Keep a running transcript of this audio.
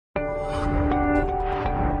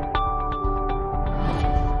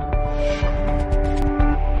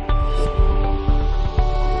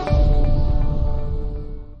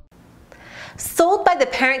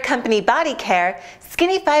parent company Body Care,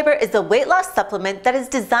 Skinny Fiber is a weight loss supplement that is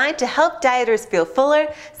designed to help dieters feel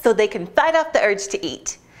fuller so they can fight off the urge to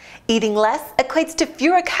eat. Eating less equates to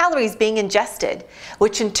fewer calories being ingested,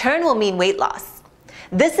 which in turn will mean weight loss.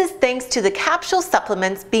 This is thanks to the capsule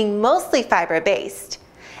supplements being mostly fiber-based.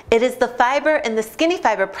 It is the fiber in the Skinny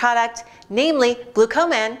Fiber product, namely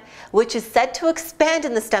glucosamine, which is said to expand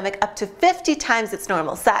in the stomach up to 50 times its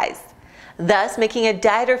normal size, thus making a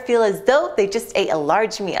dieter feel as though they just ate a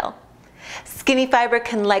large meal. Skinny Fiber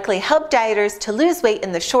can likely help dieters to lose weight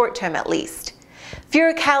in the short term at least.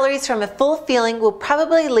 Fewer calories from a full feeling will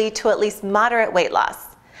probably lead to at least moderate weight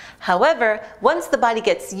loss. However, once the body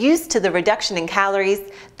gets used to the reduction in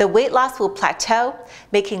calories, the weight loss will plateau,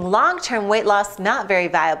 making long-term weight loss not very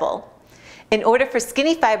viable. In order for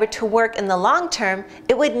Skinny Fiber to work in the long term,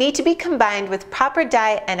 it would need to be combined with proper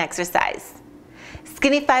diet and exercise.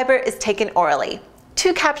 Skinny Fiber is taken orally,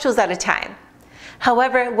 2 capsules at a time.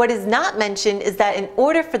 However, what is not mentioned is that in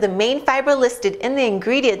order for the main fiber listed in the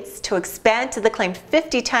ingredients to expand to the claimed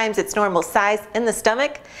 50 times its normal size in the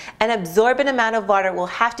stomach, an absorbent amount of water will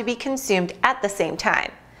have to be consumed at the same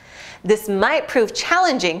time. This might prove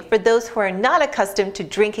challenging for those who are not accustomed to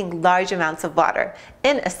drinking large amounts of water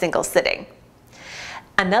in a single sitting.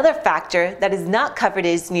 Another factor that is not covered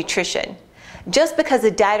is nutrition. Just because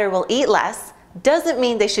a dieter will eat less doesn't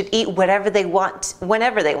mean they should eat whatever they want,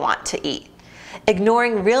 whenever they want to eat.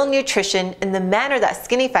 Ignoring real nutrition in the manner that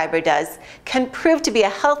Skinny Fiber does can prove to be a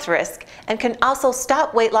health risk and can also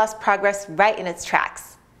stop weight loss progress right in its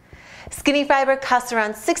tracks. Skinny Fiber costs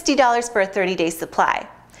around $60 for a 30-day supply.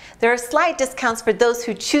 There are slight discounts for those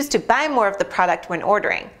who choose to buy more of the product when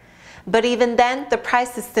ordering. But even then, the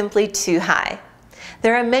price is simply too high.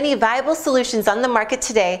 There are many viable solutions on the market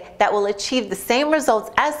today that will achieve the same results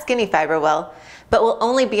as Skinny Fiber will, but will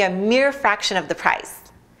only be a mere fraction of the price.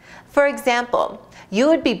 For example, you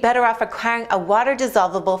would be better off acquiring a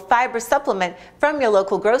water-dissolvable fiber supplement from your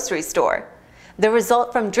local grocery store. The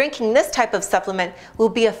result from drinking this type of supplement will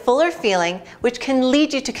be a fuller feeling, which can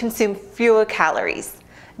lead you to consume fewer calories,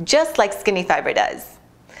 just like Skinny Fiber does.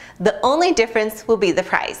 The only difference will be the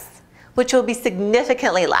price, which will be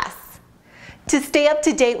significantly less. To stay up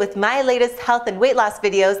to date with my latest health and weight loss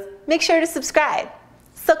videos, make sure to subscribe.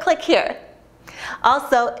 So click here.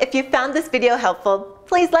 Also, if you found this video helpful,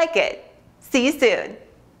 please like it. See you soon.